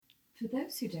For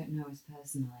those who don't know us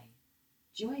personally,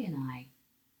 Joy and I,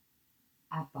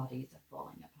 our bodies are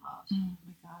falling apart. Oh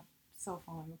my god, so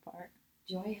falling apart.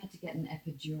 Joy had to get an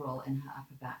epidural in her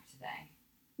upper back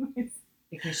today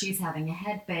because she's having a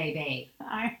head baby.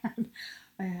 I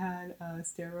had a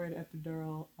steroid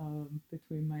epidural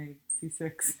between my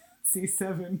C6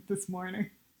 C7 this morning.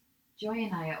 Joy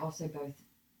and I are also both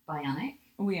bionic.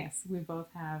 Oh yes, we both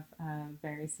have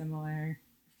very similar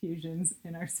fusions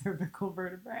in our cervical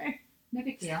vertebrae. No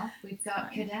big deal. We've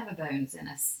got cadaver bones in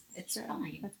us. It's true.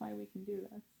 fine. That's why we can do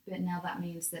this. But now that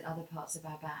means that other parts of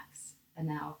our backs are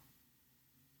now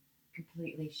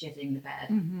completely shitting the bed.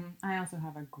 Mm-hmm. I also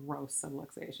have a gross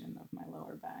subluxation of my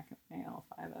lower back,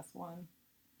 AL5S1.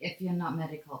 If you're not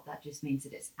medical, that just means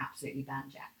that it's absolutely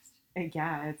banjaxed.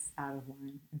 Yeah, it's out of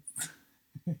line.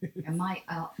 And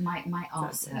my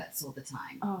arse hurts all the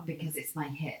time because it's my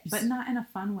hips. But not in a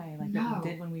fun way like it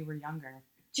did when we were younger.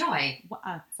 Joy!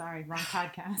 Sorry, wrong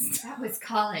podcast. That was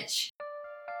college.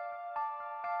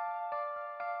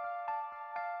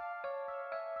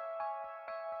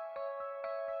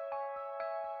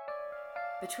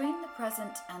 Between the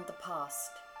present and the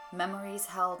past, memories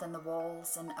held in the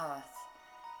walls and earth,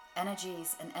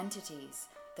 energies and entities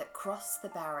that cross the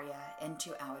barrier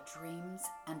into our dreams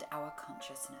and our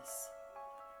consciousness.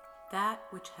 That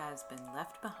which has been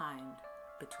left behind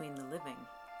between the living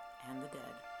and the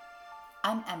dead.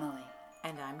 I'm Emily.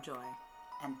 And I'm Joy.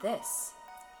 And this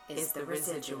is the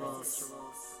Residuals.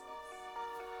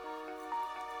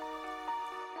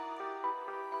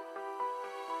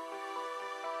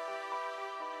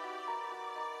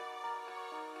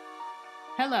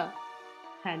 Hello.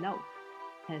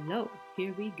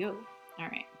 Here we go.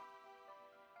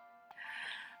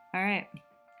 All right.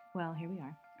 Well, here we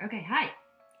are. Okay, hi.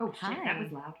 Oh, hi. Shit, that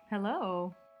was loud.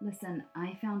 Hello. Listen,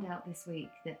 I found out this week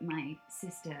that my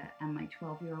sister and my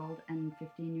 12-year-old and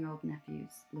 15-year-old nephews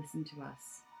listen to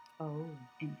us. Oh.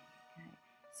 In the UK.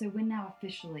 So we're now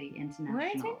officially international.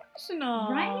 We're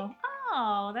international. Right?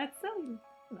 Oh, that's so...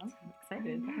 I'm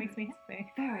excited. That makes me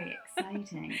happy. Very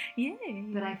exciting. Yay.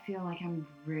 But I feel like I'm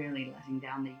really letting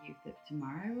down the youth of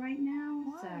tomorrow right now.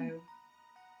 Why? So,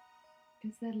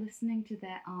 because they're listening to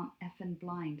their Aunt Effin'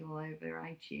 Blind all over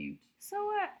iTunes. So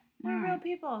what? We're real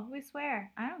people. We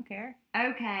swear. I don't care.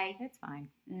 Okay. It's fine.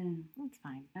 It's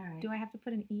fine. All right. Do I have to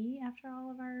put an E after all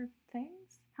of our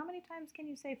things? How many times can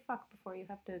you say fuck before you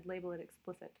have to label it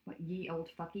explicit? What, ye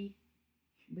old fucky?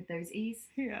 With those E's?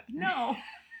 Yeah. No.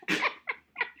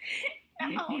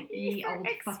 No, ye old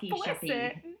fucky shoppy.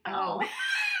 No. Oh.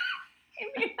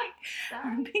 I mean,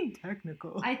 I'm being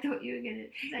technical. I thought you were going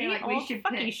to say, ye like, old we should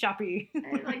fucky put... shoppy.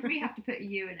 Like, we have to put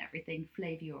you and everything.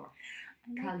 Flavor.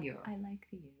 Color. I like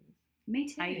the U's. Me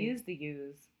too. I use the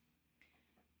U's.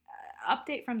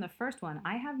 Update from the first one.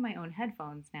 I have my own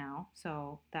headphones now,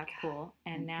 so that's cool.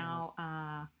 And now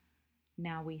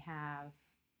we have,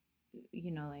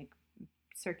 like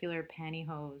circular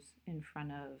pantyhose in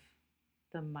front of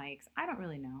the mics. I don't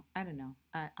really know. I don't know.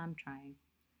 I'm trying.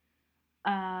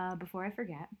 Before I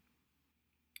forget,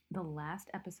 the last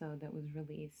episode that was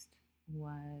released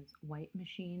was White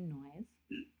Machine Noise.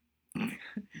 I'm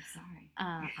sorry.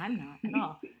 I'm not at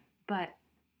all. But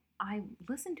I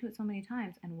listened to it so many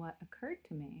times, and what occurred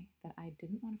to me that I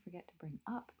didn't want to forget to bring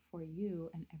up for you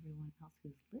and everyone else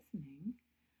who's listening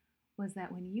was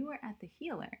that when you were at the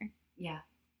healer, yeah,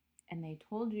 and they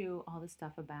told you all the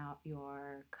stuff about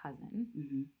your cousin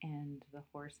mm-hmm. and the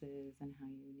horses and how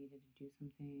you needed to do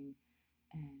something,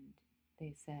 and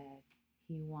they said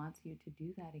he wants you to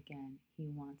do that again. He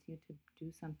wants you to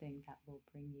do something that will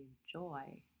bring you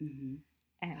joy. Mm-hmm.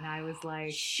 And I was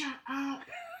like, shut up.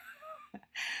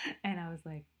 And I was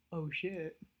like, oh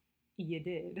shit, you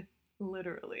did.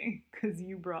 Literally. Because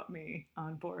you brought me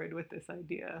on board with this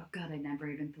idea. Oh God, I never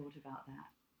even thought about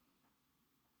that.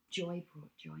 Joy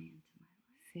brought joy into my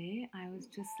life. See, I was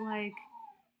just like,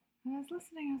 when I was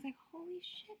listening, I was like, holy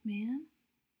shit, man.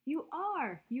 You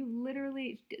are. You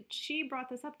literally, she brought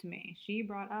this up to me. She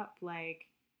brought up,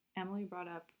 Emily brought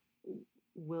up,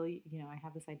 I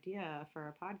have this idea for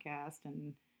a podcast,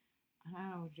 and I don't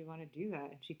know, do you want to do that?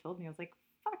 And she told me, I was like,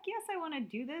 fuck yes, I want to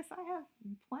do this. I have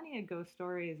plenty of ghost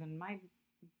stories, and my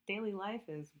daily life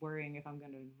is worrying if I'm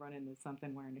going to run into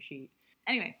something wearing a sheet.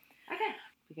 Anyway. Okay.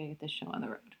 We got to get this show on the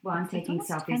road. Well, I'm taking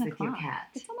selfies with your cat.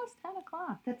 It's almost 10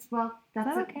 o'clock. That's Is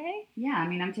that okay? Yeah, I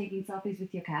mean, I'm taking selfies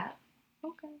with your cat.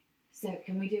 Okay. So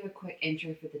can we do a quick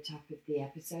intro for the top of the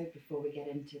episode before we get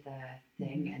into the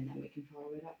thing, and then we can follow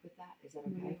it up with that? Is that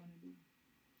okay?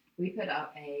 We put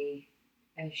up a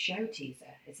show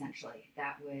teaser, essentially.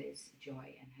 That was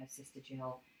Joy and her sister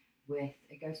Jill with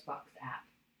a Ghostbox app.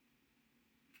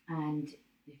 And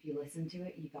if you listen to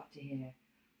it, you got to hear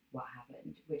what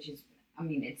happened, which is, I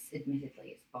mean, it's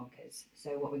bonkers.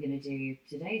 So what we're going to do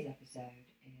today's episode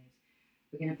is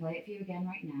we're going to play it for you again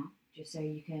right now, just so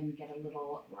you can get a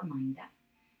little reminder.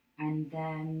 And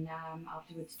then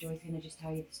afterwards, Joy's going to just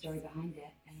tell you the story behind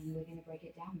it, and we're going to break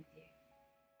it down with you.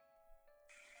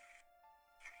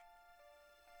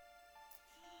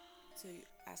 So you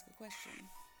ask a question.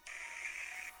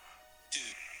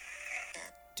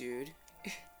 Dude.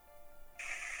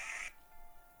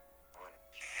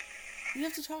 You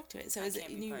have to talk to it. So is it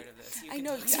can't be part of this. You I can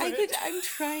know. talk to it. I'm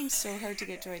trying so hard to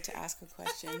get Joy to ask a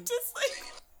question. I'm just like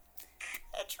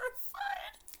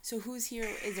petrified. So who's here?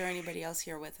 Is there anybody else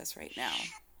here with us right now?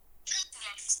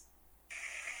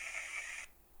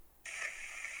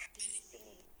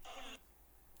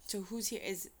 So who's here?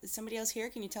 Is somebody else here?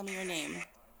 Can you tell me your name?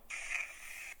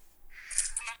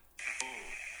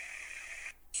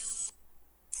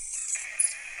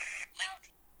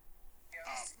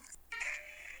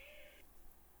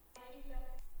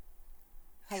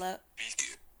 Hello?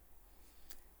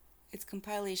 It's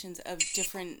compilations of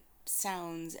different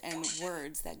sounds and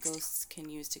words that ghosts can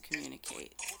use to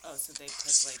communicate. Oh, so they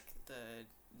pick like the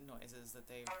noises that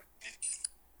they...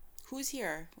 Who's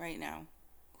here right now?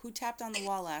 Who tapped on the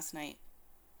wall last night?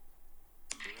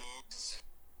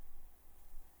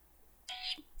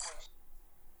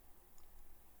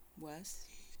 Wes?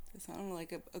 It sounded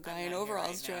like a guy in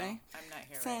overalls, Joy. I'm not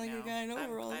here right now. Sound like a guy in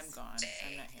overalls. I'm gone.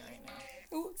 I'm not here right now.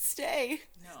 Oh, stay.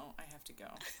 No, I have to go.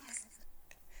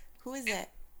 Who is it?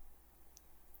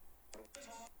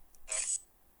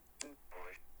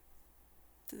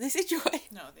 Did they say Joy?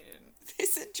 No, they didn't. They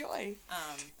said Joy.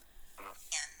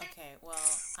 Okay,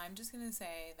 well, I'm just gonna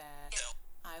say that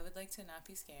I would like to not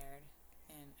be scared,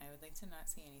 and I would like to not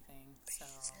see anything, so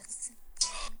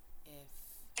if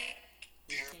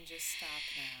we can just stop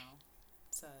now,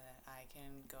 so that I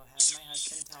can go have my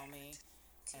husband tell me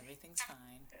everything's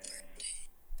fine,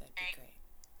 that'd be great.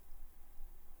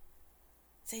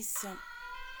 Say some.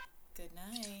 Good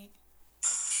night.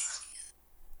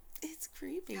 It's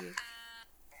creepy.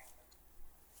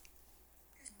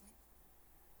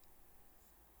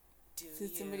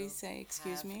 Did somebody say,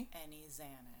 excuse me? Any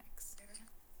Xanax?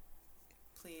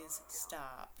 Please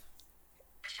stop.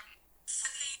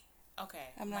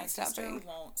 Okay. I'm not my stopping. sister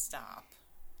won't stop.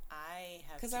 I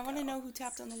have Because to I want to go. know who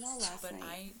tapped on the wall last But night.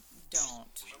 I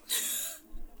don't.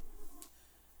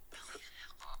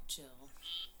 Jill.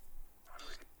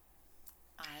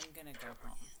 I'm gonna go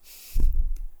home.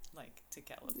 Like, to You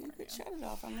California. could shut it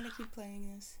off. I'm going to keep playing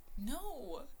this.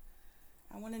 No!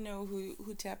 I want to know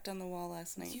who tapped on the wall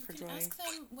last night You for can Joy. ask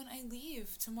them when I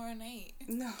leave tomorrow night.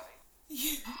 No.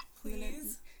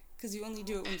 Please? Because you only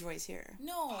do it when Joy's here.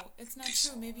 No, it's not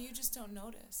true. Maybe you just don't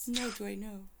notice. No, Joy,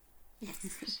 no.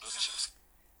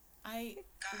 I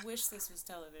wish this was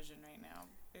television right now.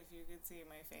 If you could see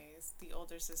my face. The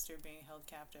older sister being held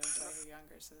captive by her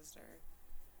younger sister.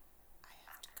 I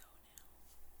have to go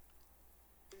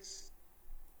now.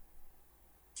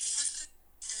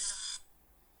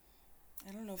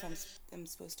 I don't know if I'm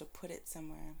supposed to put it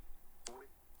somewhere.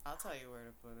 I'll tell you where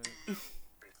to put it.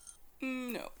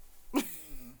 No.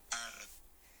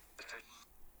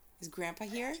 Is Grandpa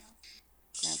here?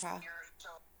 Grandpa?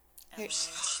 Emily,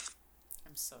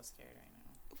 I'm so scared right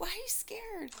now. Why are you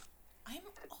scared? I'm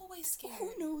always scared.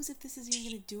 Who knows if this is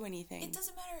even going to do anything? It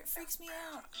doesn't matter. It freaks me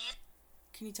out.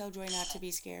 Can you tell Joy not to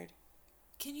be scared?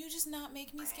 Can you just not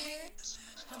make me scared?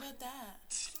 How about that?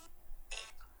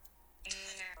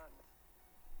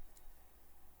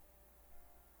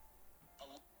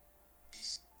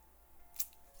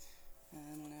 I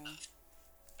don't know.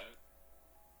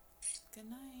 Good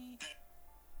night.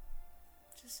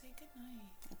 Just say good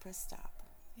night. I press stop.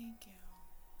 Thank you.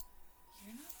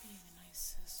 You're not being a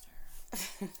nice sister.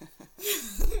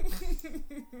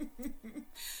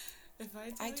 If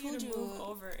I told you to move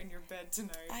over in your bed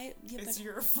tonight, it's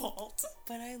your fault.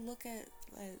 But I look at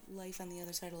life on the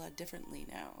other side a lot differently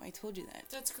now. I told you that.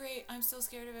 That's great. I'm still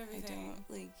scared of everything.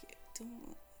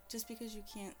 Don't just because you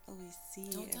can't always see.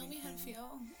 Don't tell me how to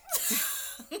feel.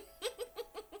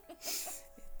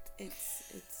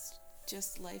 It's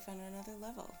just life on another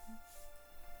level.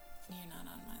 You're not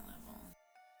on my level.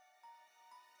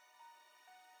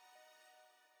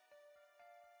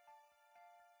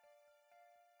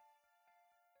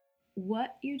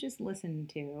 What you just listened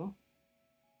to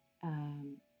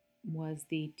was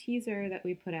the teaser that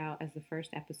we put out as the first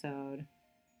episode.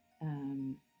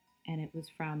 And it was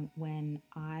from when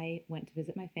I went to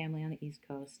visit my family on the East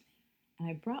Coast. And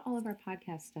I brought all of our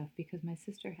podcast stuff because my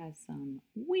sister has some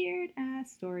weird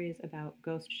ass stories about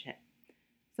ghost shit.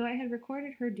 So I had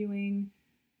recorded her doing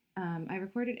I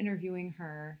recorded interviewing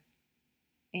her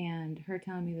and her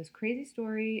telling me this crazy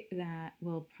story that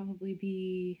will probably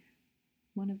be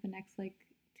one of the next like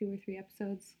 2 or 3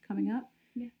 episodes coming up.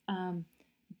 Yeah.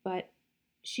 But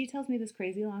she tells me this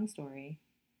crazy long story,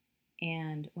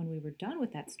 and when we were done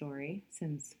with that story,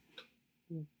 since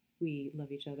we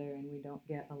love each other and we don't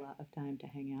get a lot of time to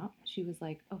hang out, she was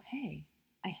like, oh, hey,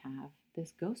 I have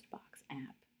this Ghost Box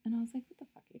app. And I was like, what the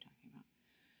fuck are you talking about?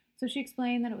 So she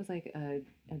explained that it was like a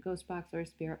Ghost Box or a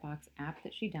Spirit Box app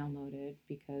that she downloaded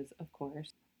because, of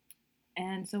course.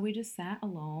 And so we just sat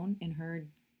alone in her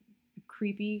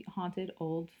creepy, haunted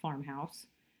old farmhouse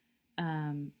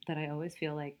that I always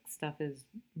feel like stuff is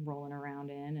rolling around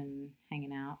in and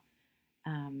hanging out.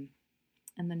 And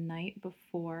the night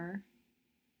before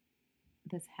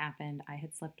this happened, I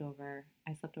slept over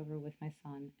with my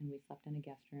son, and we slept in a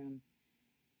guest room.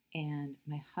 And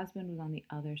my husband was on the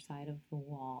other side of the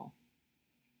wall.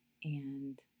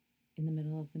 And in the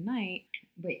middle of the night...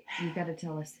 Wait, you've got to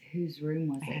tell us whose room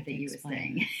was it that you were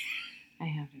staying? I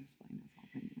have to explain this all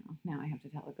right now. Now I have to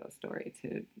tell a ghost story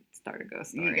to start a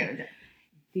ghost story.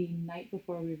 The night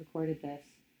before we recorded this,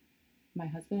 my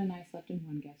husband and I slept in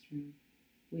one guest room.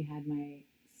 We had my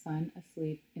son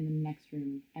asleep in the next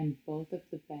room, and both of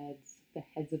the beds, the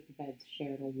heads of the beds,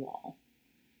 shared a wall.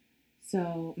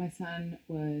 So my son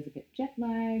was a bit jet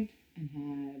lagged and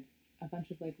had a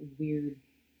bunch of like weird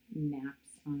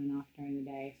naps on and off during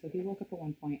the day. So he woke up at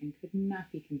one point and could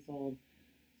not be consoled.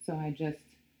 So I just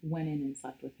went in and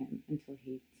slept with him until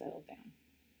he settled down.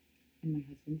 And my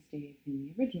husband stayed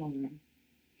in the original room.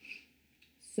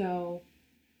 So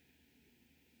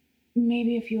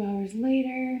maybe a few hours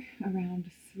later,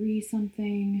 around 3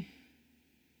 something,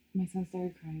 my son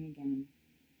started crying again.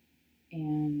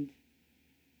 And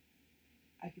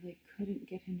I like couldn't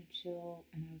get him to chill,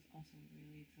 and I was also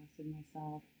really exhausted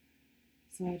myself.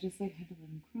 So I just like had to let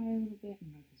him cry a little bit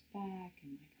and rub his back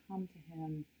and like hum to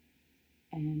him.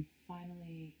 And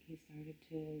finally he started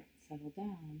to settle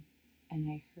down, and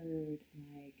I heard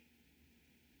like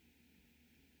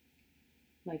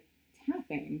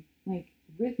tapping, like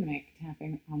rhythmic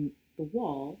tapping on the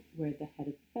wall where the head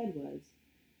of the bed was.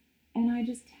 And I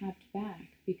just tapped back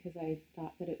because I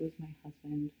thought that it was my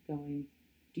husband going,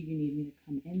 do you need me to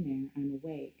come in there? I'm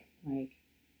awake. Like,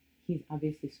 he's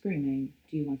obviously screaming.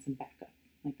 Do you want some backup?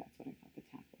 Like, that's what I thought the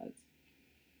tap was.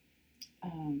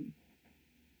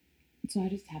 So I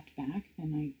just tapped back,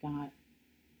 and I got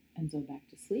Enzo back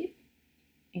to sleep.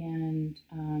 And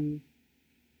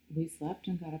we slept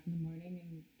and got up in the morning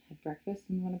and had breakfast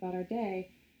and went about our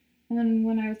day. And then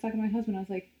when I was talking to my husband, I was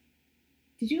like,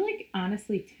 did you like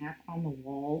honestly tap on the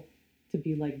wall to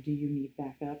be like, do you need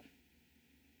backup?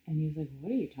 And he was like,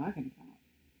 what are you talking about?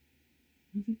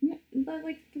 I was like, no,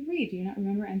 like 3. Do you not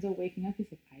remember Enzo waking up? He's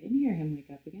like, I didn't hear him wake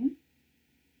up again.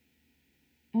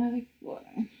 And I was like, what?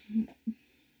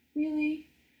 Really?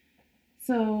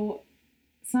 So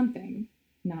something,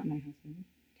 not my husband,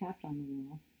 tapped on the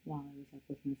wall while I was up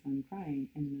with my son crying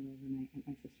in the middle of the night at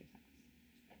my sister's house.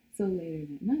 So later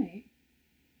that night,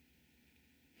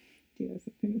 do you have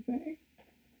something to say?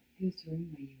 Whose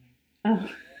room were you in? Oh,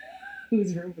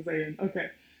 whose room was I in? Okay.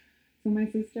 So my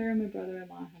sister and my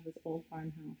brother-in-law have this old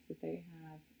farmhouse that they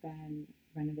have been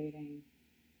renovating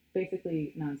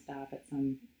basically nonstop at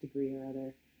some degree or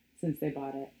other since they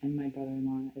bought it. And my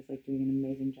brother-in-law is like doing an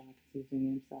amazing job because he's doing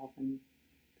it himself, and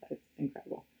it's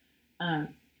incredible.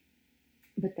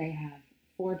 But they have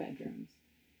 4 bedrooms,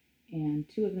 and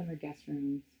 2 of them are guest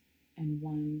rooms, and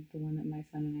the one that my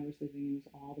son and I were sleeping in, was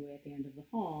all the way at the end of the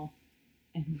hall,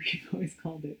 and we've always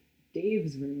called it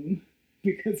Dave's room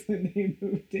because when they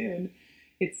moved in,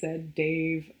 it said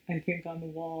Dave, I think, on the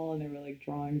wall, and there were like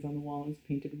drawings on the wall. It was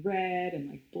painted red and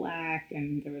like black,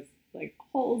 and there was like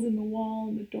holes in the wall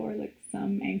and the door, like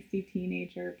some angsty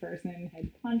teenager person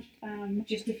had punched them.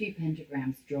 Just a few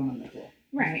pentagrams drawn on the door.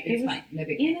 Right. It's it was fine. No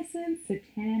big innocent,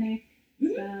 satanic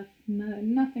stuff.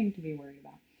 Nothing to be worried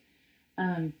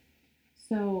about.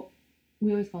 So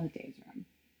we always called it Dave's room.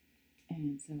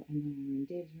 And then we were in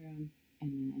Dave's room,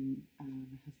 and then my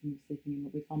husband was sleeping in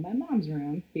what we call my mom's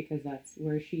room because that's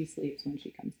where she sleeps when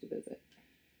she comes to visit.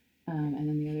 And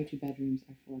then the other 2 bedrooms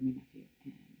are for my nephew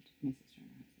and my sister and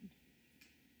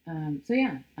her husband. So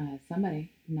yeah,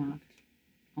 somebody knocked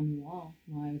on the wall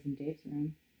while I was in Dave's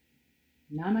room.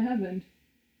 Not my husband.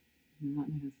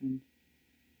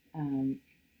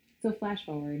 So flash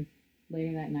forward,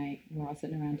 later that night, we're all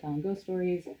sitting around telling ghost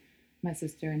stories. My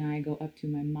sister and I go up to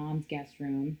my mom's guest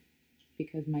room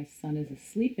because my son is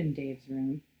asleep in Dave's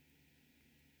room.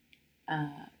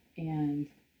 And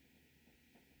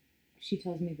she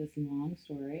tells me this long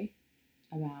story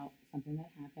about something that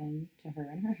happened to her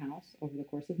in her house over the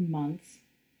course of months.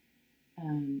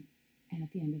 And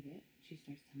at the end of it, she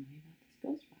starts telling me about this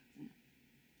ghost box app.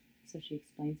 So she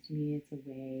explains to me it's a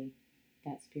way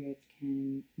that spirits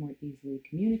can more easily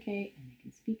communicate, and they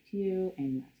can speak to you,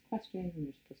 and you ask questions, and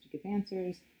they're supposed to give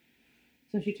answers.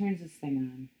 So she turns this thing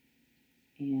on,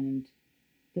 and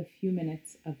the few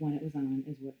minutes of when it was on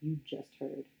is what you just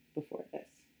heard before this.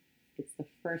 It's the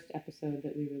first episode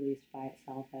that we released by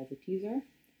itself as a teaser.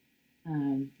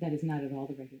 That is not at all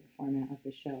the regular format of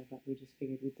the show, but we just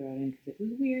figured we'd throw it in because it was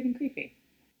weird and creepy.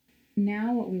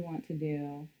 Now what we want to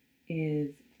do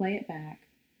is play it back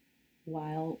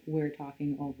while we're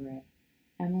talking over it.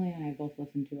 Emily and I both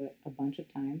listened to it a bunch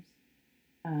of times.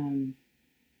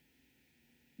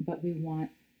 But we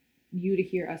want you to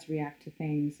hear us react to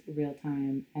things real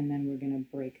time, and then we're going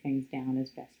to break things down as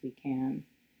best we can.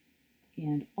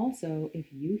 And also, if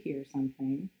you hear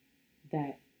something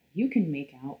that you can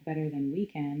make out better than we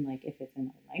can, like if it's in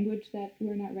a language that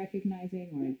we're not recognizing,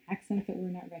 or an accent that we're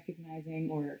not recognizing,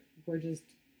 or we're just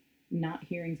not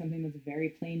hearing something that's very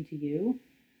plain to you,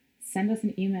 send us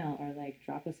an email or like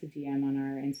drop us a DM on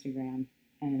our Instagram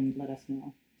and let us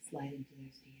know. Slide into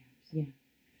those DMs.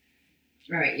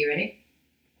 Yeah. All right, you ready?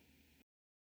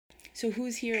 So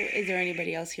who's here? Is there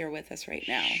anybody else here with us right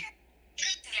now?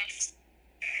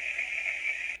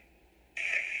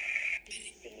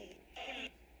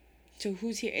 So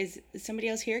who's here? Is somebody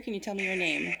else here? Can you tell me your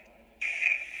name?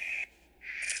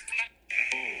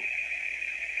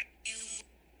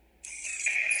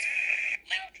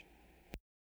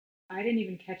 I didn't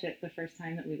even catch it the first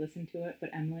time that we listened to it, but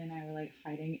Emily and I were like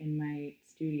hiding in my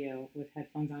studio with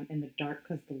headphones on in the dark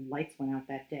because the lights went out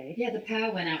that day. Yeah, the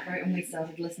power went out right when we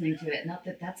started listening to it. Not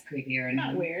that that's creepy or anything.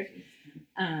 Not weird.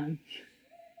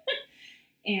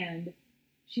 And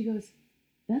she goes,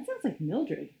 "That sounds like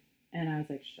Mildred." And I was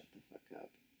like, "Shut the fuck up."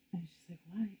 And she's like,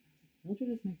 "Why?" I was like, "Mildred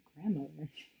is my grandmother."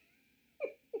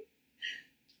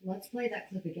 Let's play that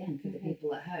clip again for the Okay.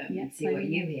 people at home Yeah, and see play what it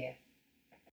you again. hear.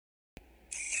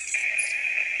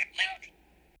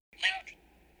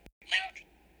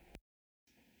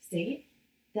 See?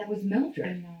 That was I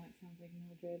Mildred. know, it sounds like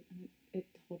Mildred. And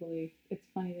it's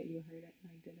funny that you heard it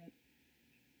and I didn't.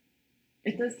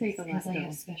 It does take a lot, Because I though.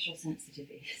 have special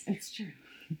sensitivities. It's true.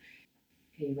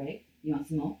 Okay, you ready? You want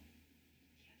some more?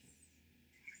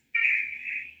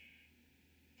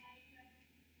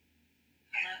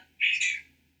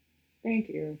 Thank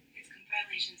you. It's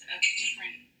compilations of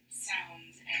different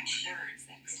sounds and words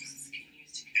that ghosts can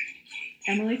use to communicate.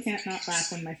 Emily can't not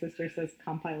laugh when my sister says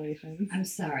compilations. I'm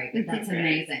sorry, but that's Okay.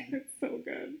 amazing. It's so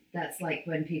good. That's like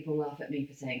when people laugh at me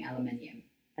for saying aluminium.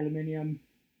 Aluminium.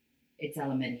 It's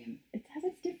aluminium. It has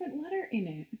a different letter in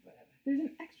it. Whatever. There's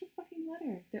an extra fucking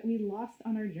letter that we lost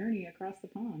on our journey across the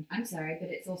pond. I'm sorry, but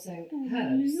it's also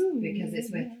herbs because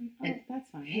it's with an that's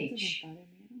fine. H. That doesn't bother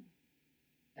me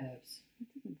at all. herbs. That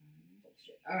doesn't bother me.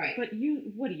 Bullshit. All right. But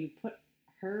what do you put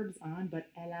herbs on, but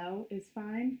LO is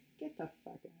fine? Get the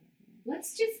fuck out of here.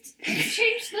 Let's just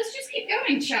keep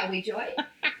going, shall we, Joy?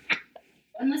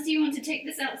 Unless you want to take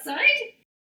this outside.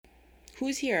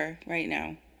 Who's here right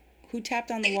now? Who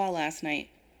tapped on the wall last night?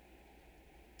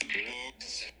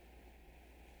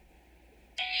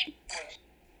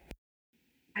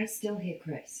 I still hear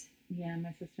Chris. Yeah,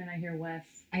 my sister and I hear Wes.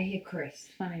 I hear Chris.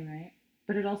 It's funny, right?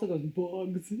 But it also goes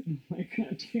bugs. I'm like,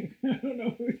 God damn, I don't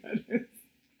know who that is.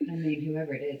 I mean,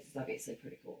 whoever it is obviously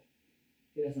pretty cool.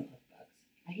 Who doesn't love bugs?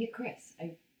 I hear Chris. I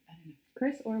don't know.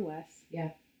 Chris or Wes?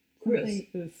 Yeah. Something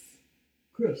is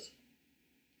Chris.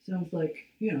 Sounds like,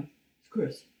 it's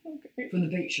Chris okay. from the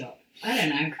bait shop. I don't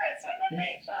know. Chris from the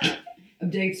bait shop. I'm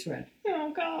Dave's friend.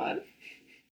 Oh God.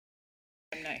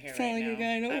 I'm not here Sound right like now. a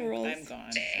guy in overalls. I'm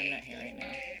gone. I'm not here right now.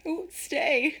 Oh,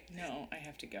 stay. No, I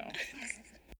have to go.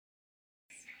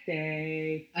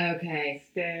 Stay. Okay.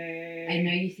 Stay. I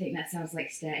know you think that sounds like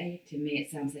stay. To me,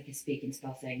 it sounds like a speak and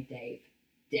spell saying Dave.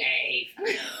 Dave.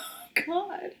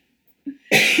 God.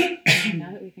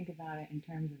 Now that we think about it in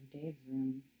terms of Dave's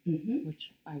room, Mm-hmm.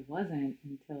 which I wasn't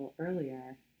until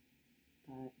earlier,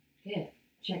 but Here,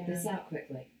 check this out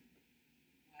quickly.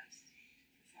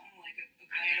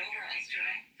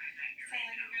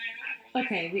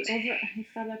 okay,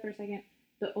 stop that for a second.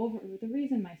 The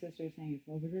reason my sister's saying it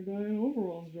sounds like a guy in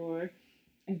overalls, Joy,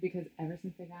 is because ever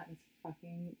since they got this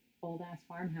fucking old ass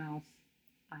farmhouse,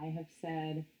 I have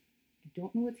said, I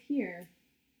don't know what's here,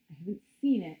 I haven't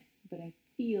seen it, but I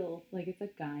feel like it's a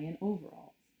guy in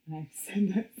overalls. And I've said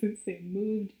that since they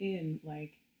moved in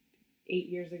like 8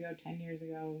 years ago, 10 years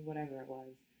ago, whatever it was.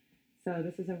 So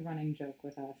this is a running joke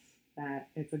with us that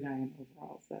it's a guy in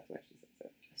overalls. That's why she says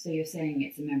it. So you're saying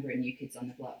it's a member of New Kids on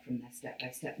the Block from their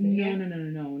step-by-step video?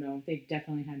 No. They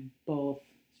definitely had both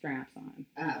straps on.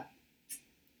 Oh.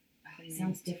 It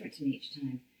sounds different to me each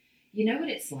time. You know what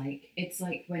it's like? It's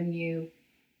like when you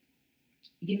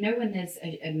know when there's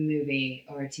a movie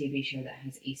or a TV show that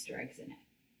has Easter eggs in it,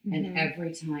 and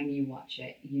every time you watch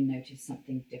it, you notice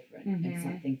something different and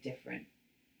something different.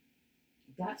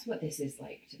 That's what this is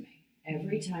like to me.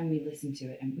 Every time we listen to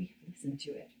it, and we have listened to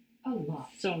it a lot.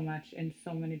 So much, in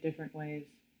so many different ways.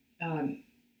 And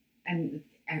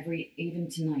even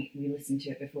tonight, we listened to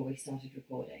it before we started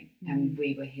recording, and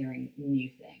we were hearing new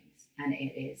things, and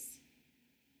it is...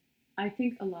 I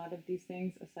think a lot of these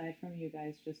things, aside from you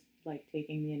guys just like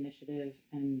taking the initiative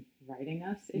and writing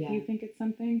us, if you think it's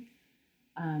something,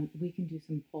 we can do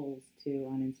some polls too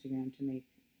on Instagram to make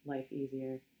life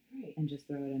easier, and just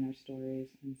throw it in our stories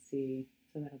and see.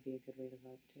 So that'll be a good way to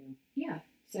vote too. Yeah.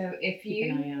 So if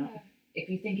Keep an eye out. If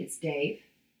you think it's Dave,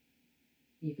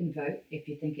 you can vote. If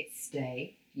you think it's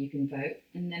Stay, you can vote,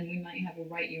 and then we might have a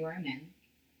write your own in.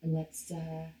 And let's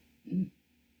Stay.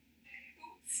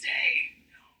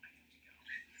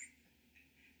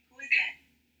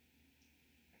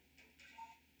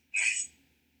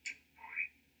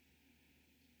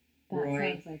 That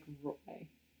Roy. sounds like Roy.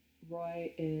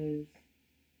 Roy is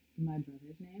my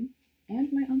brother's name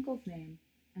and my uncle's name,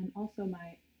 and also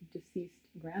my deceased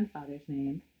grandfather's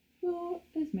name, who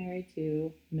is married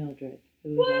to Mildred,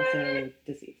 who is also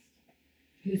deceased.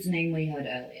 Whose name we heard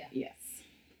earlier. Yes.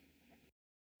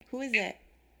 Who is it?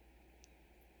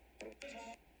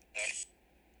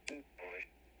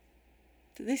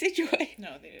 Did they say Joy?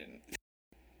 No, they didn't.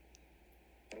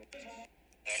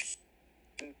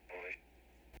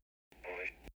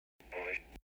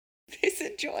 They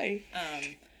said Joy.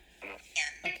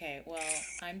 Okay, well,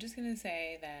 I'm just gonna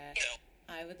say that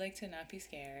I would like to not be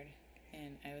scared,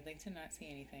 and I would like to not see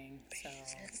anything, so...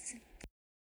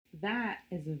 That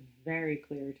is very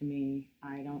clear to me.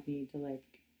 I don't need to, like,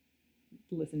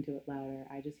 listen to it louder.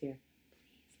 I just hear,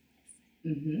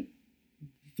 please listen.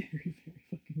 Very, very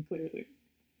fucking clearly.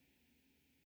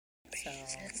 So...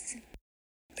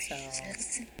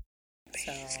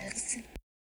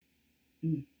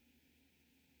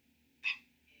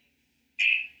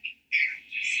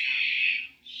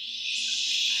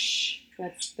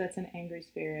 That's an angry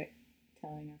spirit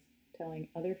telling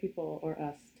other people or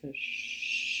us to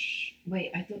shh.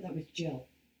 Wait, I thought that was Jill.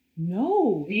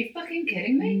 No. Are you fucking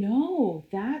kidding me? No,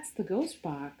 that's the ghost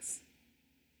box.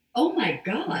 Oh my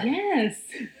god. Yes.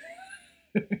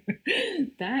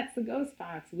 That's the ghost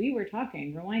box. We were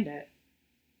talking. Rewind it.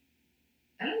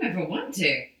 I don't know if I want to.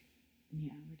 Yeah,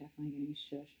 we're definitely getting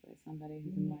shushed by somebody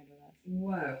who's annoyed with us.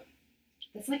 Whoa.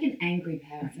 That's like an angry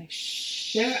parent. It's like,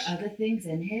 shh. There are other things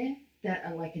in here that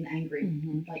are like an angry,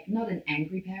 like not an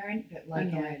angry parent, but like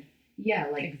annoyed.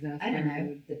 like, Exasperated. I don't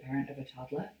know, the parent of a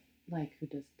toddler. Like, who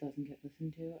just doesn't get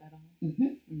listened to at all. I don't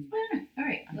know. All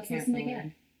right, let's listen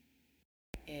again.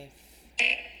 If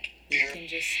we can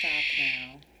just stop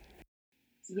now.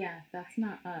 Yeah, that's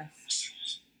not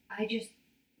us. I just...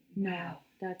 No, Wow.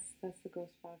 that's the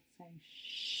ghost box saying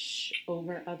shh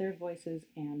over other voices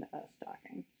and us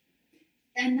talking.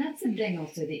 And that's the thing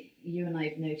also that you and I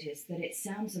have noticed, that it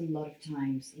sounds a lot of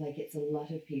times like it's a lot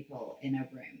of people in a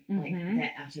room, like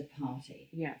they're at a party.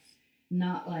 Yes.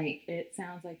 Not like... It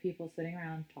sounds like people sitting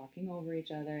around talking over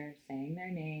each other, saying their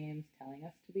names, telling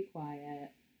us to be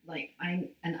quiet. Like, I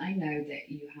know that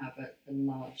you have a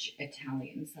large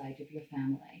Italian side of your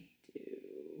family,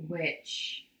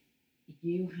 which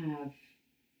you have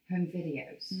home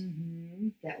videos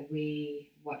that we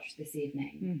watched this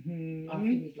evening after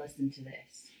we'd listened to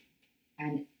this,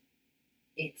 and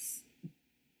it's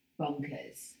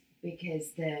bonkers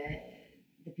because the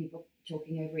people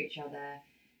talking over each other,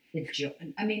 the joy.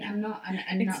 I mean, I don't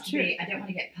want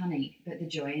to get punny, but the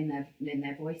joy in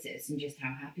their voices and just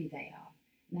how happy they are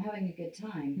and having a good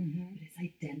time. But it's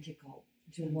identical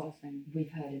to what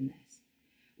we've heard in this.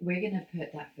 We're gonna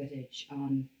put that footage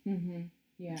on.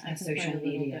 Yeah, I I social social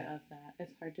media. media of that.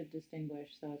 It's hard to distinguish,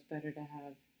 so it's better to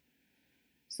have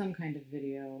some kind of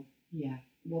video. Yeah,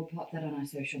 we'll pop that on our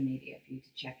social media for you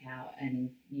to check out,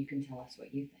 and you can tell us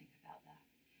what you think about that.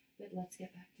 But let's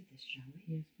get back to this, shall we?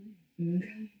 Yes, please.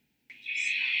 Okay.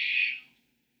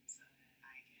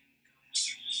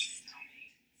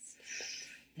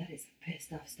 That is a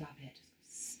pissed off. Stop it.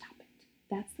 Just stop it.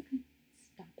 That's the kind of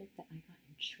stop it that I got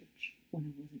in church when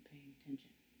I wasn't paying attention.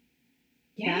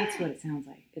 Yeah. That's what it sounds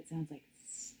like. It sounds like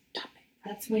stop it.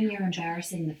 That's when you're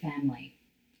embarrassing the family.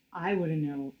 I wouldn't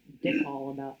know dick all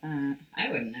about that. I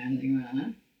wouldn't know anything about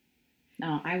that.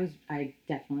 No, I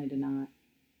definitely did not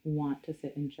want to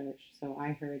sit in church, so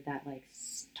I heard that like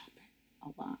stop it.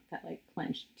 a lot. That like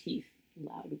clenched teeth,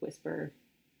 loud whisper.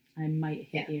 I might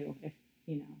hit you if,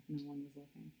 no one was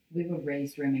looking. We were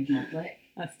raised Roman Catholic.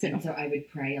 Us too. And so I would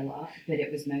pray a lot, but it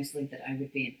was mostly that I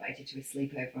would be invited to a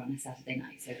sleepover on a Saturday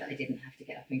night so that I didn't have to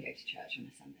get up and go to church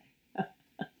on a Sunday.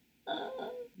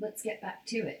 Let's get back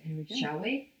to it, Here we go. shall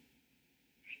we?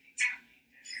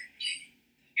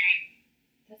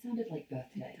 That sounded like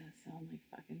birthday. It does sound like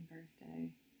fucking birthday.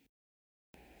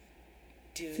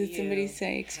 Did somebody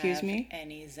say, excuse have me?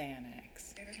 Any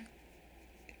Xanax?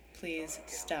 Please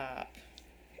stop.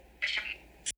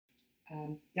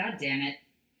 God damn it.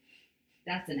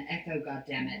 That's an echo, god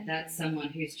damn it. That's someone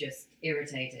who's just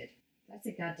irritated. That's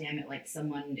a god damn it, like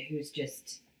someone who's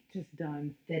just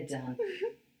done. They're done.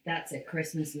 That's a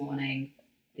Christmas morning.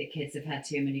 The kids have had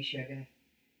too many sugar.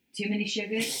 Too many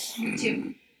sugars?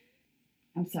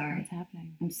 I'm sorry. What's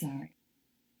happening? I'm sorry.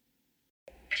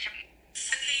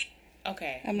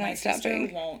 Okay, I'm not my sister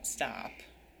stopping. won't stop.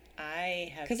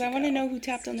 I have Because to I want to go. know who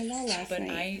tapped on the wall last But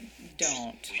night. I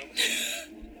don't.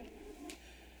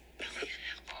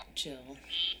 Jill.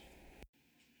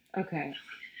 Okay.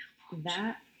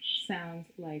 That sounds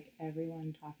like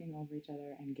everyone talking over each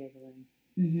other and giggling.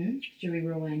 Mm-hmm. Should we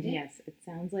rewind it? Yes, it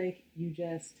sounds like you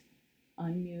just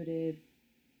unmuted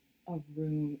a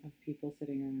room of people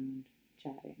sitting around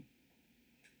chatting.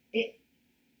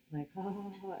 Like, ha ha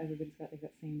ha, everybody's got like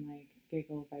that same like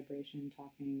giggle, vibration,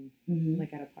 talking, Mm-hmm.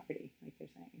 like at a party, like they're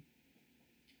saying.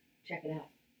 Check it out.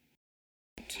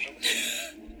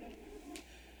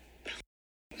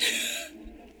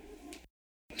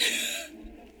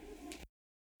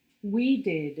 We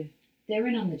did. They're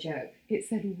in on the joke. It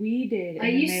said we did. Are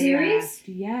and you then they serious? laughed.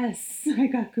 Yes. I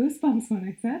got goosebumps when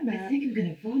I said I that. think I'm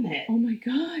gonna vomit. Oh my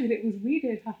god, it was we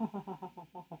did. Ha ha ha ha ha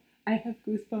ha ha. I have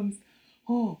goosebumps.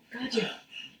 Oh, God, you're...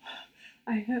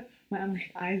 I have my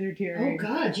eyes are Oh tearing.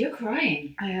 God, you're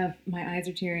crying. My eyes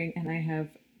are tearing and I have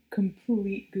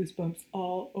complete goosebumps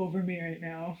all over me right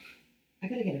now. I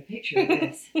gotta get a picture of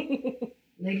this.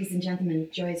 Ladies and gentlemen,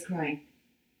 Joy is crying.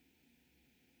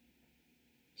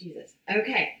 Jesus.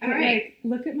 Okay, all But, right. like,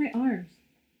 look at my arms.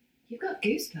 You've got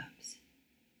goosebumps.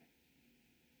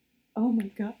 Oh my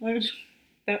god.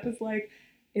 That was like,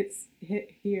 it's hit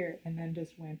here and then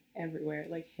just went everywhere.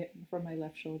 Like hit from my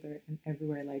left shoulder and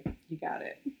everywhere. Like, you got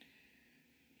it.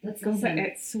 Let's Go back. listen.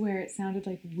 I swear it sounded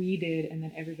like we did and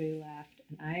then everybody laughed.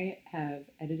 And I have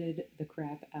edited the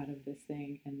crap out of this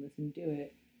thing and listened to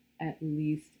it at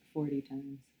least 40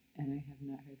 times. And I have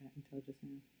not heard that until just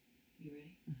now. You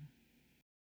ready?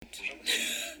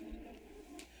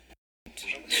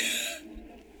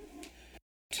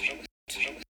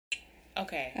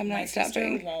 Okay, I'm not my sister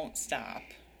stopping. won't stop.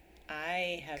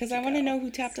 I have Because to I want to go. know who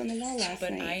tapped on the wall last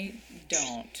But night. I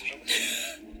don't.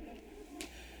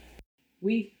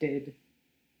 We did.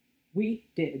 We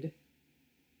did.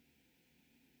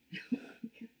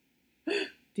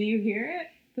 Do you hear it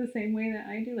the same way that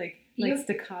I do? Like You're-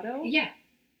 staccato? Yeah.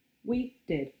 We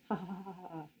did. Ha ha ha ha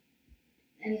ha.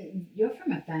 And you're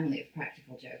from a family of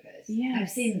practical jokers. Yes. I've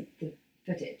seen the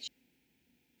footage.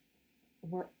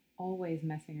 We're always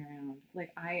messing around.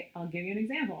 Like I'll give you an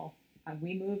example.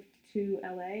 We moved to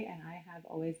LA and I have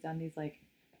always done these like,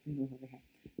 let me move over here.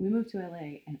 We moved to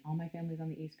LA and all my family's on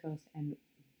the East Coast and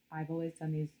I've always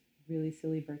done these really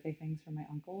silly birthday things for my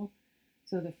uncle.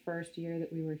 So the first year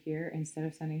that we were here, instead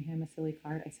of sending him a silly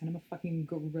card, I sent him a fucking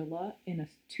gorilla in a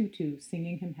tutu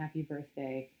singing him happy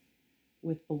birthday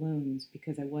with balloons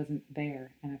because I wasn't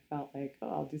there and I felt like, oh,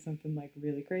 I'll do something like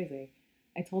really crazy.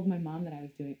 I told my mom that I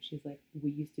was doing it. She's like,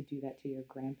 we used to do that to your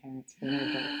grandparents for their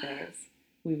birthdays.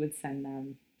 We would send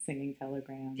them singing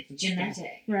telegrams. and It's stuff.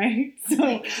 genetic. Right? Oh So,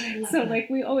 my God, I love so that. like,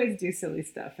 we always do silly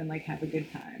stuff and like have a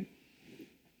good time.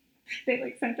 They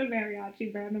like sent a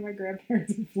mariachi band to my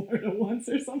grandparents in Florida once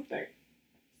or something.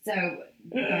 So,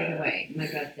 by the way, my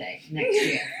birthday next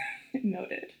year.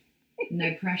 Noted.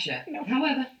 No pressure. No.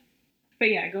 However, But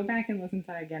yeah, go back and listen to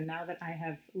that again now that I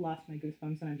have lost my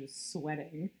goosebumps and I'm just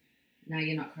sweating. now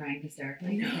you're not crying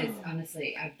hysterically No. because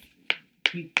honestly,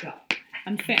 you've got.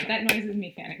 That noise is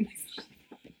me fanning myself.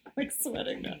 Like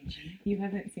sweating now. You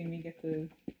haven't seen me get the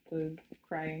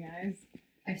crying eyes.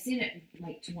 I've seen it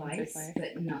like Once or twice, twice.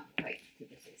 but not quite to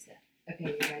this extent. Okay,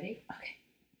 you ready?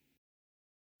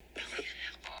 Okay.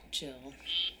 Jill.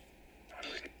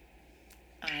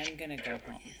 I'm gonna go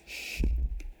home.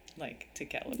 Like, to You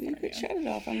California. could shut it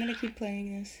off. I'm going to keep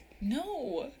playing this.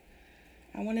 No!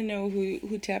 I want to know who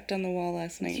tapped on the wall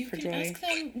last night You for can Joy. ask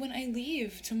them when I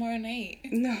leave tomorrow night.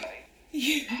 No.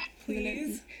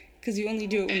 Please? Because you only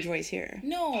do it when Joy's here.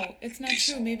 No, it's not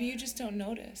true. Maybe you just don't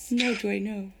notice. No, Joy,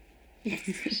 no.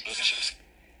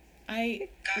 I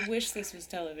wish this was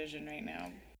television right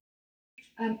now.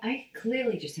 I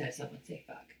clearly just heard someone say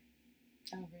fuck.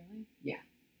 Oh, really?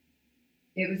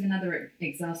 It was another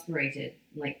exasperated,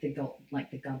 like the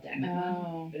goddamn it one.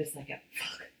 Oh. But it's like a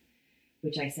fuck,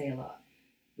 which I say a lot.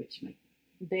 Which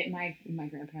My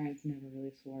grandparents never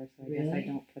really swore, so I guess I Really?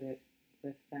 don't put it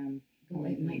with them. well,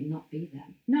 it might not be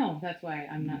them. No, that's why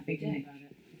I'm not Every thinking day. about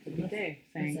it. Every day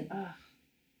saying, Listen. ugh.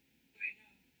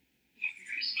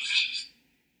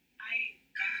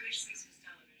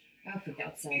 Oh, for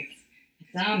God's sake!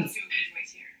 Thumbs.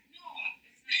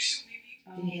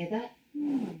 Oh. Do you hear that?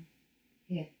 Hmm.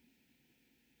 Here.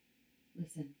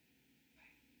 Listen.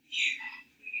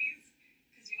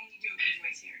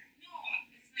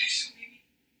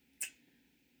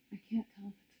 I can't tell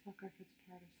if it's fuck or if it's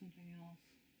part of something else.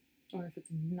 Or if it's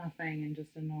nothing and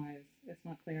just a noise. It's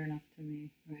not clear enough to me.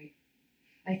 Right.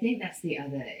 I think that's the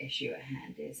other issue at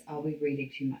hand is, are we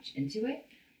reading too much into it?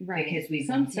 Right. Because we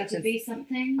Some want it stuff to is be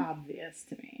something. obvious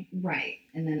to me. Right.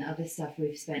 And then other stuff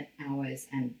we've spent hours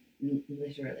and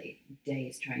literally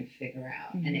days trying to figure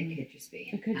out. And it Mhm. could just be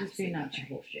It could just be absolute bunch of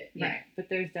nothing. bullshit. Right. But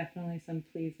there's definitely some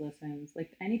please listens.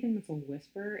 Like anything that's a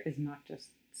whisper is not just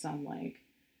some like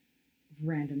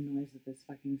random noise that this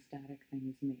fucking static thing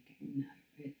is making. No,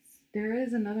 it's... There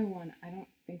is another one. I don't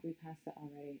think we passed it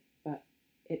already, but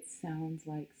it sounds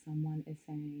like someone is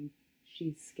saying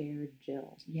she's scared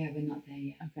Jill. Yeah, we're not there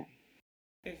yet. Okay.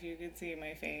 If you could see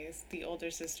my face, the older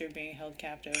sister being held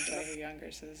captive by her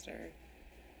younger sister.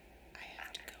 I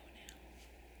have to go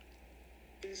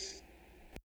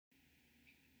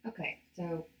now. Okay,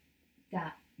 so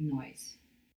that noise.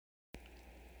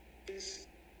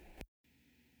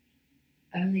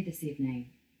 Only this evening,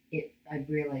 I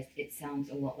realised it sounds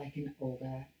a lot like an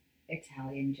older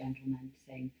Italian gentleman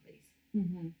saying please.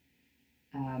 Mm-hmm.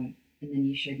 And then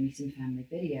you showed me some family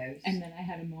videos. And then I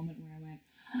had a moment where I went,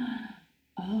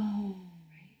 oh,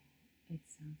 right. It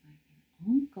sounds like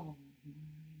an uncle of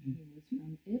mine who was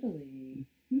from Italy.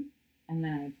 Mhm. And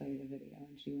then I played a video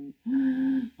and she went,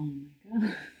 oh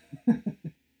my God.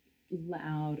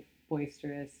 Loud,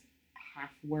 boisterous,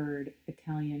 half-word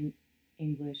Italian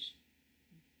English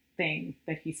thing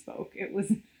that he spoke. It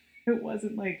wasn't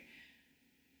like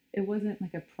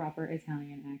a proper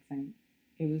Italian accent.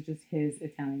 It was just his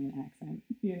Italian accent,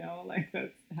 like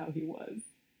that's how he was.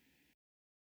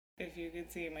 If you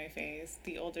could see my face,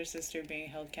 the older sister being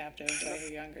held captive by her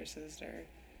younger sister.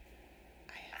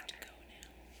 I have to go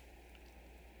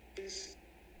now. Says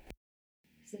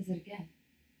it again.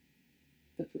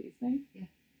 The please thing?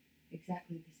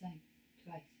 Exactly the same.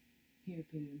 Twice. He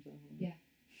repeated himself. Yeah.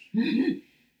 Okay.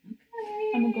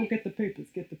 I'm gonna go get the papers.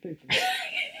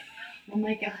 Oh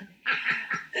my God.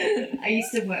 I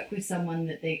used to work with someone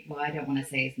that I don't want to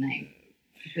say his name,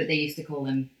 but they used to call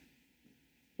him,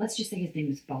 let's just say his name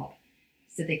was Bob.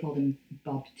 So they called him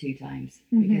Bob 2 times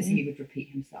because he would repeat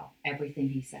himself. Everything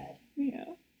he said, Yeah.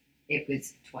 it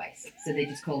was twice. So they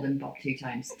just called him Bob 2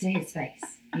 times to his face.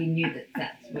 He knew that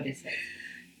that's what his face.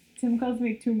 Tim calls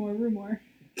me two more, rumor.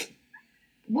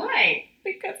 Why?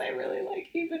 Because I really like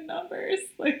even numbers,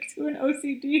 like to an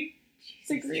OCD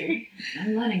degree.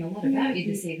 I'm learning a lot about you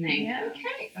this evening. Yeah.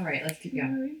 Okay. All right, let's keep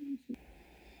going.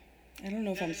 I don't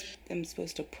know if I'm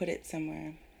supposed to put it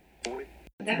somewhere.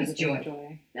 That was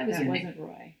Joy. That was your name. wasn't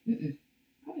Roy. Mm-mm.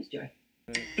 That was Joy.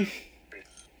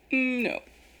 No.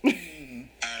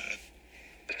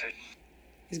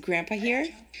 Is Grandpa here?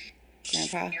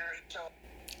 Grandpa?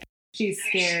 She's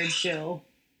scared Jill.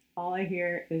 All I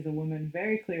hear is a woman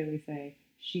very clearly say,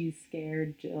 she's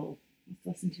scared Jill. Let's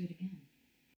listen to it again.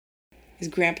 Is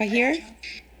Grandpa here?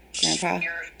 Grandpa?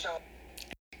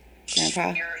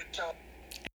 Grandpa?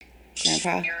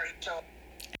 Grandpa?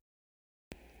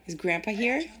 Is Grandpa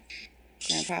here?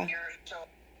 Grandpa?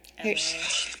 Hey.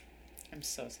 I'm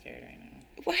so scared right now.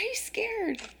 Why are you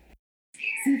scared?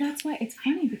 See, that's why it's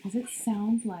funny because it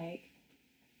sounds like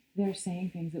they're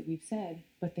saying things that we've said,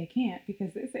 but they can't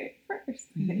because they say it first.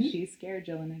 Mhm. She's scared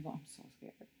Jill, and they go, I'm so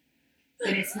scared.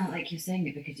 But it's not like you're saying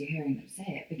it because you're hearing them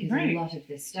say it, because Right. a lot of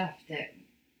this stuff that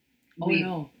Oh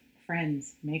no,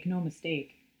 friends, make no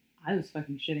mistake. I was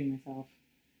fucking shitting myself.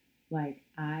 Like,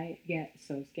 I get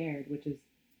so scared, which is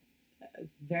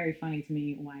very funny to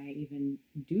me why I even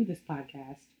do this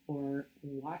podcast or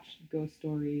watch ghost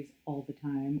stories all the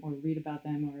time or read about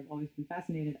them, or I've always been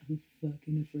fascinated. I'm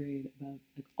fucking afraid about,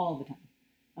 like, all the time.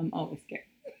 I'm always scared.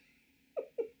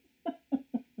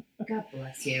 God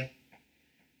bless you.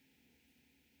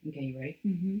 Okay, you ready?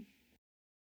 Mm-hmm.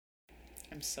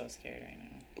 I'm so scared right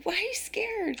now. Why are you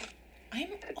scared? I'm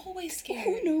always scared.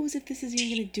 Who knows if this is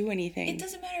even going to do anything? It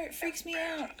doesn't matter. It freaks me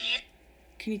out.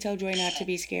 Can you tell Joy not to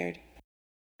be scared?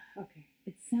 Okay.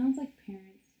 It sounds like parents.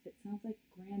 It sounds like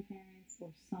grandparents or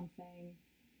something.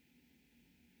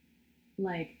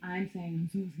 like, I'm saying,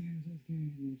 I'm so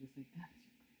scared, and they're just like, that is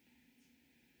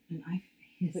your grandparents. And I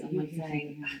hear But someone you hear saying,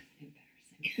 something else.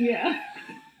 embarrassing. Yeah.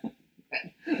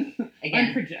 Again,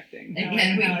 I'm projecting.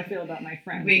 again, How I feel about my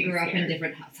friends. we being grew up in scared.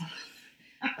 different households.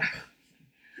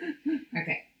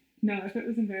 Okay. No, if it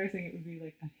was embarrassing, it would be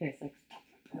like a hiss, like,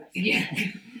 stop. Yeah.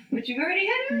 Which you've already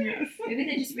had earlier. Yes. Maybe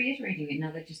they're just reiterating it.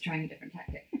 Now they're just trying a different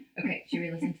tactic. Okay, should we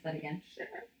listen to that again? Sure.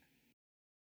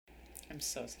 I'm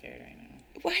so scared right now.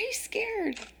 Why are you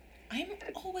scared? I'm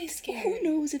always scared. Who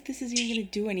knows if this is even going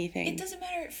to do anything? It doesn't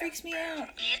matter. It freaks me out.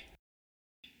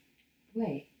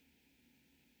 Wait.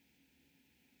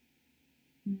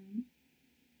 Mm-hmm.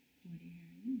 What are you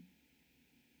hearing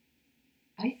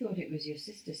now? I thought it was your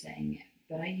sister saying it,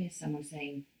 but I hear someone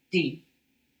saying D.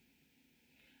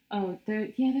 Oh,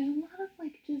 there's a lot of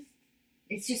like just.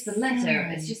 It's just the letter.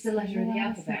 It's just the letter of the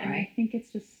alphabet, And I right? think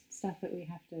it's just stuff that we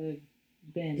have to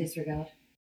bin. Disregard.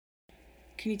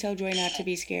 Can you tell Joy not to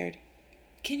be scared?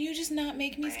 Can you just not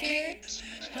make me scared?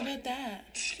 How about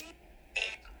that?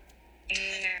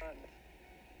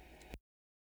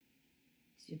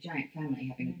 It's your giant family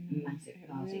having I know, a massive it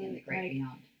party in really, the great like,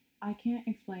 beyond. I can't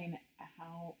explain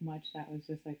how much that was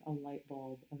just like a light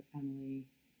bulb of Emily.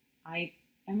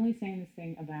 Emily saying this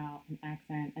thing about an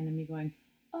accent, and then me going,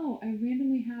 oh, I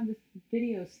randomly have this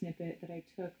video snippet that I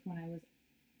took when I was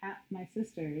at my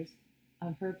sister's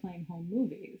of her playing home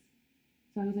movies.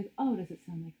 So I was like, oh, does it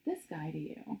sound like this guy to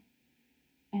you?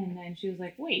 And then she was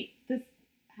like, wait, this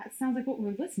sounds like what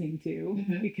we're listening to,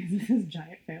 Mhm. because this is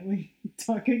giant family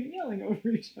talking and yelling over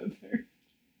each other.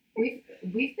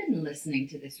 We've been listening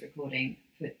to this recording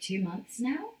for 2 months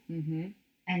now, Mm-hmm.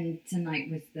 and tonight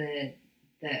was the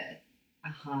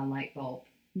aha light bulb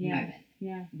moment,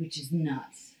 Yeah. which is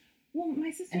nuts. Well, my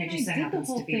sister And and, it just so I did the happens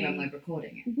whole to be thing. when we're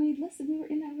recording it. We were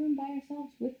in that room by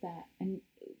ourselves with that, and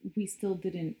we still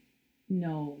didn't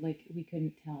know, like, we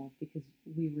couldn't tell because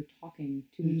we were talking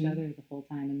to each Mhm. other the whole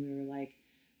time, and we were like,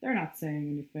 they're not saying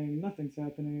anything, nothing's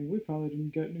happening, we probably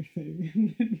didn't get anything.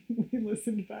 And then we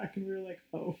listened back and we were like,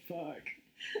 oh, fuck.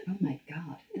 Oh my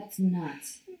god, that's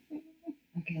nuts.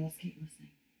 Okay, let's keep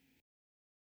listening.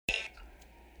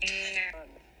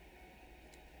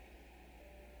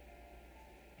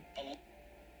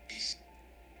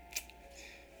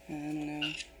 I don't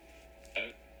know.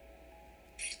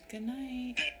 Good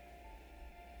night.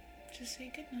 Just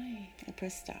say good night. I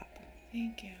press stop.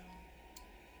 Thank you.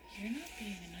 You're not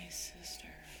being a nice sister.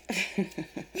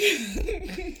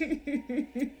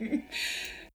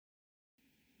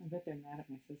 I bet they're mad at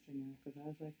my sister now because I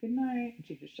was like, good night, and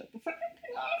she just shut the fucking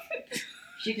thing off.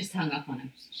 She just hung up on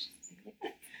him.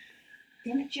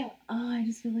 Damn it, Joe. Oh, I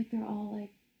just feel like they're all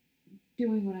like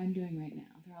doing what I'm doing right now.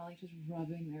 They're all like just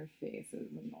rubbing their faces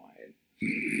annoyed.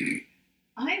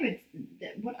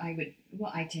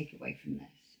 What I take away from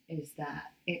this is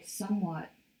that it's somewhat.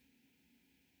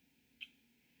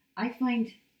 I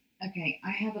find, okay,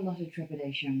 I have a lot of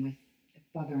trepidation with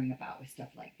buggering about with stuff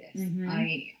like this. Mhm.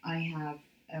 I have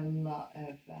a lot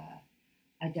of.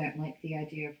 I don't like the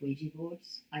idea of Ouija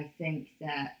boards. I think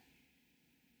that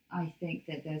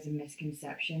there's a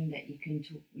misconception that you can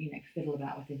talk, fiddle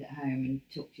about with it at home and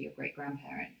talk to your great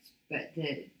grandparents. But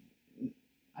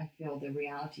I feel the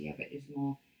reality of it is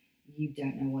more you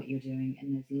don't know what you're doing,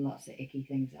 and there's lots of icky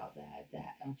things out there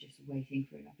that are just waiting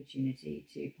for an opportunity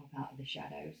to pop out of the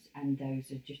shadows, and those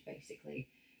are just basically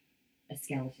a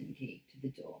skeleton key to the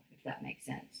door, if that makes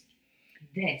sense.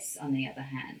 This, on the other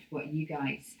hand, what you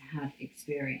guys had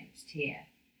experienced here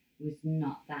was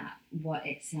not that. What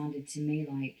it sounded to me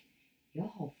like, your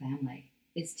whole family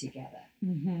is together.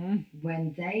 Mm-hmm.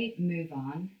 When they move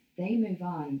on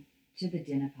to the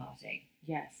dinner party.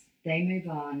 Yes. They move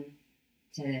on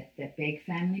to the big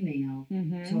family meal,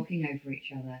 Mm-hmm. talking over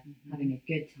each other, having a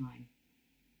good time.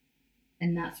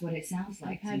 And that's what it sounds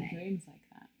like I've to had me. dreams like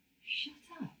that. Shut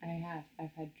up. I have.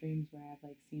 I've had dreams where I've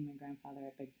like seen my grandfather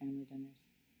at big family dinners.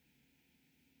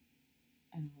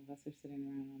 And all of us are sitting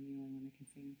around and I'm the only one that can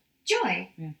see him. Joy!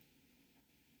 Yeah.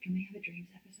 Can we have a dreams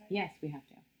episode? Yes, we have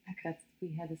to. Okay.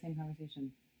 We had the same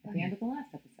conversation at Oh, the yeah. end of the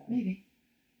last episode. Maybe.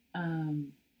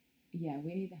 Yeah,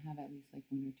 we need to have at least like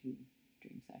 1 or 2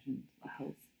 dream sessions Wow.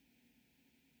 because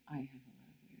I have a lot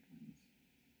of weird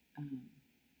ones.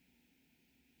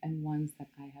 And ones that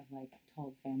I have like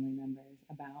told family members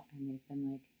about, and they've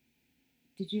been like,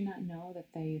 did you not know that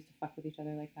they used to fuck with each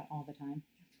other like that all the time?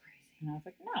 That's crazy. And I was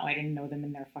like, no, I didn't know them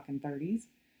in their fucking 30s.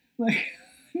 Like,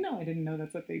 no, I didn't know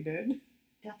that's what they did.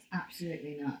 That's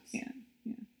absolutely nuts. Yeah.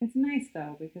 It's nice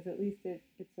though, because at least it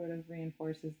sort of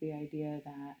reinforces the idea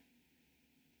that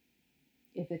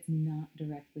if it's not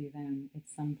directly them,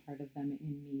 it's some part of them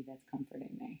in me that's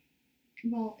comforting me.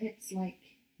 Well, it's like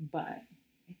but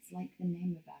It's like the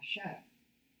name of our show.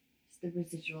 It's the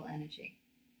residual energy.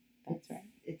 that's right.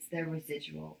 It's their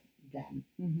residual them.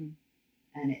 Mm-hmm.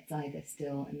 And it's either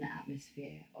still in the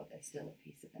atmosphere or there's still a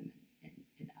piece of them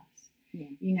in us. Yeah.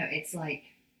 You know, it's like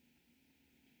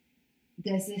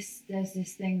there's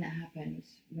this thing that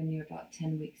happens when you're about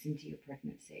 10 weeks into your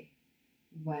pregnancy,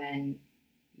 when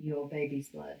your baby's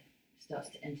blood starts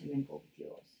to intermingle with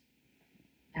yours.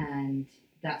 And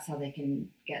that's how they can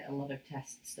get a lot of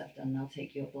test stuff done. They'll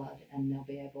take your blood and they'll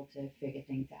be able to figure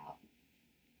things out.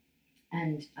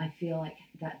 And I feel like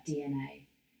that DNA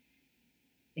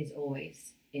is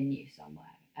always in you somewhere.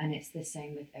 And it's the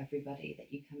same with everybody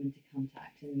that you come into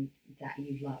contact and that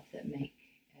you love that make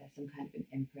some kind of an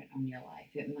imprint on your life.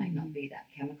 It might not be that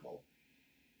chemical,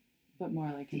 but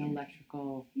more like an DNA.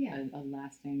 electrical, Yeah. a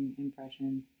lasting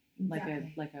impression,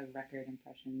 Exactly. like a record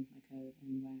impression,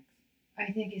 in wax.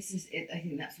 I think it's just, I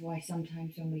think that's why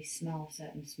sometimes when we smell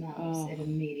certain smells, it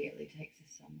immediately takes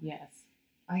us somewhere. Yes.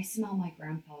 I smell my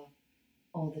grandpa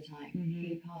all the time. Mm-hmm.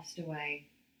 He passed away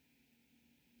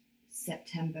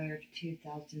September of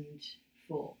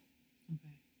 2004.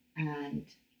 Okay. And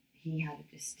he had a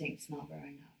distinct smell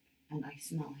growing up. And I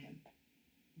smell him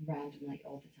randomly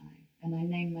all the time. And I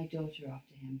named my daughter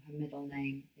after him. Her middle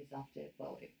name is after,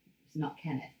 well, it's not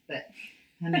Kenneth, but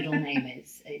her middle name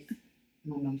is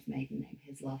my mum's maiden name,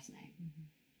 his last name.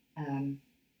 Mm-hmm.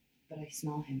 But I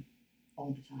smell him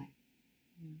all the time.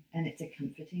 Yeah. And it's a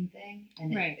comforting thing.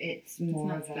 And right. it's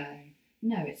more of scary.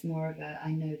 it's more of a,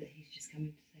 I know that he's just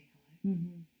coming to say hello.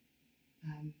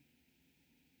 Mm-hmm.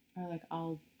 Or like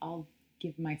I'll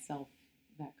give myself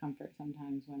that comfort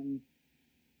sometimes when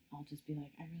I'll just be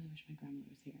like, I really wish my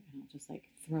grandmother was here, and I'll just like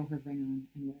throw her ring on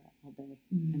and wear it all day,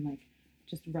 and like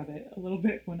just rub it a little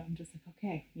bit when I'm just like,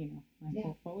 okay,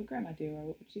 like what would grandma do,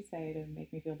 or what would she say to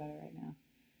make me feel better right now?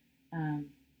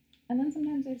 And then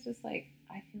sometimes there's just like,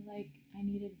 I feel like I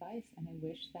need advice, and I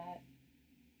wish that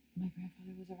my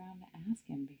grandfather was around to ask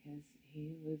him, because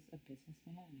he was a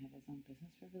businessman and had his own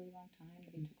business for a really long time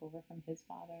that he took over from his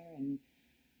father, and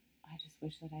I just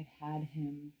wish that I'd had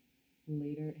him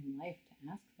later in life to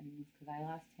ask things, because I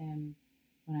lost him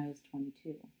when I was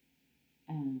 22.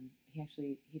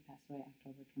 He passed away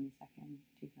October 22nd,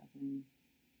 2001.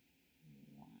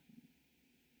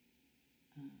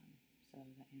 So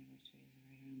the anniversary is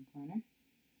right around the corner.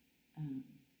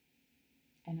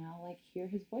 And I'll like hear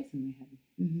his voice in my head.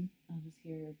 Mm-hmm. I'll just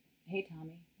hear, "Hey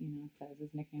Tommy," that was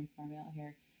his nickname for me. I'll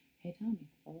hear, "Hey Tommy,"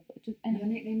 blah, blah, blah. And your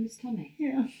nickname was Tommy?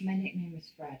 Yeah. My nickname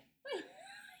was Fred.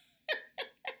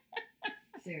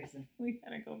 Seriously. We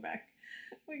gotta go back.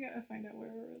 We gotta find out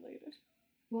where we're related.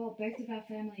 Well, both of our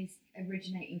families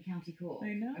originate in County Cork.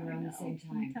 I know. Around the same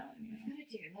time. I'm telling you.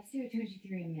 Let's do a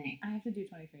 23andMe. I have to do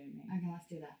 23andMe. Okay, let's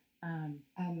do that.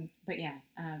 But yeah,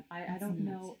 I don't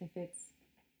know if it's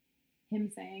him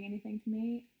saying anything to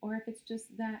me, or if it's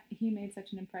just that he made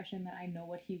such an impression that I know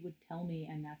what he would tell me,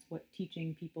 and that's what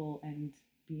teaching people and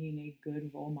being a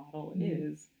good role model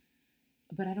is.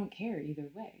 But I don't care either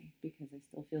way, because I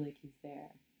still feel like he's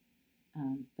there.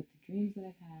 But the dreams that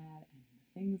I've had, and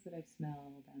the things that I've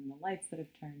smelled, and the lights that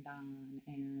have turned on,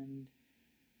 and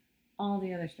all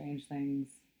the other strange things,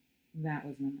 that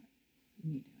was not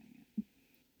me doing it.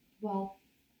 Well,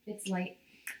 it's late.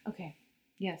 Okay.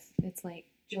 Yes, it's late.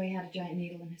 Joy had a giant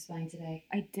needle in her spine today.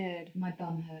 I did. My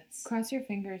bum hurts. Cross your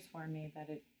fingers for me that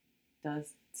it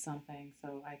does something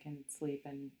so I can sleep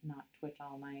and not twitch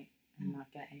all night and not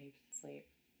get any sleep.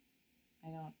 I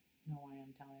don't know why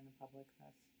I'm telling the public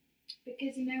this.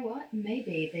 Because you know what?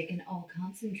 Maybe they can all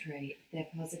concentrate their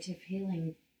positive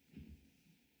healing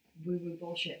woo-woo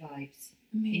bullshit vibes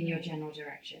in your general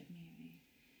direction. Maybe.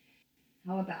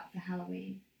 How about for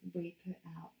Halloween, we put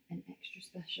out an extra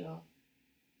special,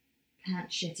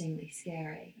 pants-shittingly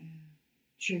scary,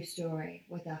 true story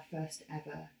with our first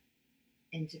ever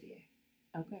interview.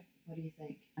 Okay. What do you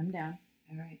think? I'm down.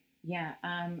 All right. Yeah,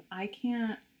 I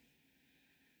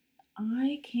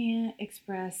can't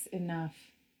express enough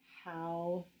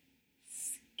how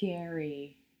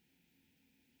scary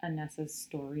Anessa's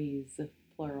stories,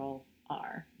 plural,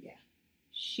 are. Yeah.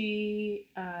 She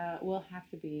will have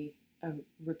to be a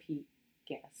repeat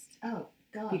guest. Oh,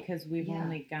 God. Because we've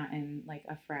only gotten like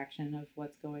a fraction of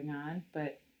what's going on.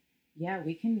 But yeah,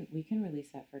 we can release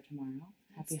that for tomorrow.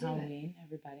 Happy Halloween,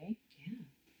 everybody. Yeah.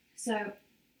 So,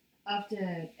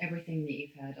 after everything that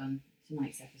you've heard on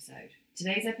today's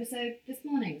episode, this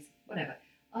morning's, whatever.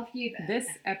 After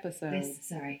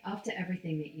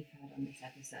everything that you've heard on this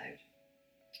episode,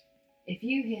 if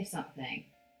you hear something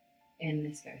in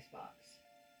this ghost box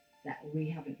that we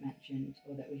haven't mentioned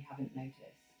or that we haven't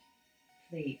noticed,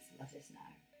 please let us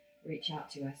know. Reach out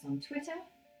to us on Twitter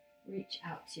reach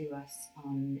out to us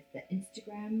on the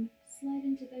Instagram, slide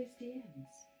into those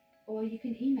DMs. Or you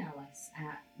can email us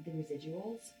at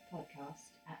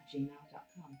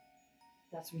theresidualspodcast@gmail.com.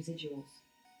 That's residuals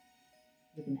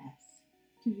with an S.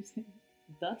 Did you say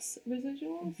thus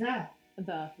residuals?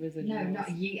 The residuals. No, not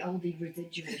ye olde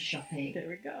residual shopping. There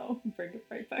we go. Bring it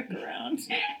right back around.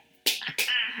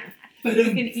 With With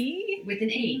an E? With an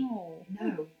E. No.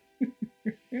 No.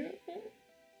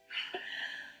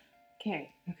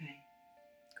 Okay. Okay.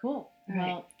 Cool. All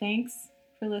Well, right. thanks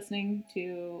for listening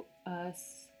to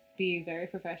us be very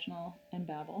professional and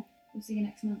babble. We'll see you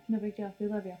next month. No big deal. We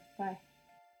love you. Bye.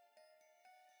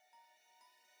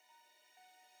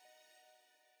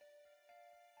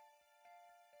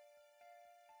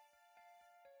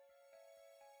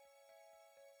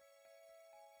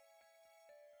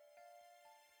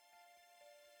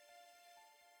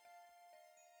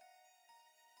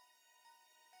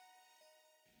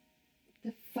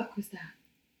 The fuck was that?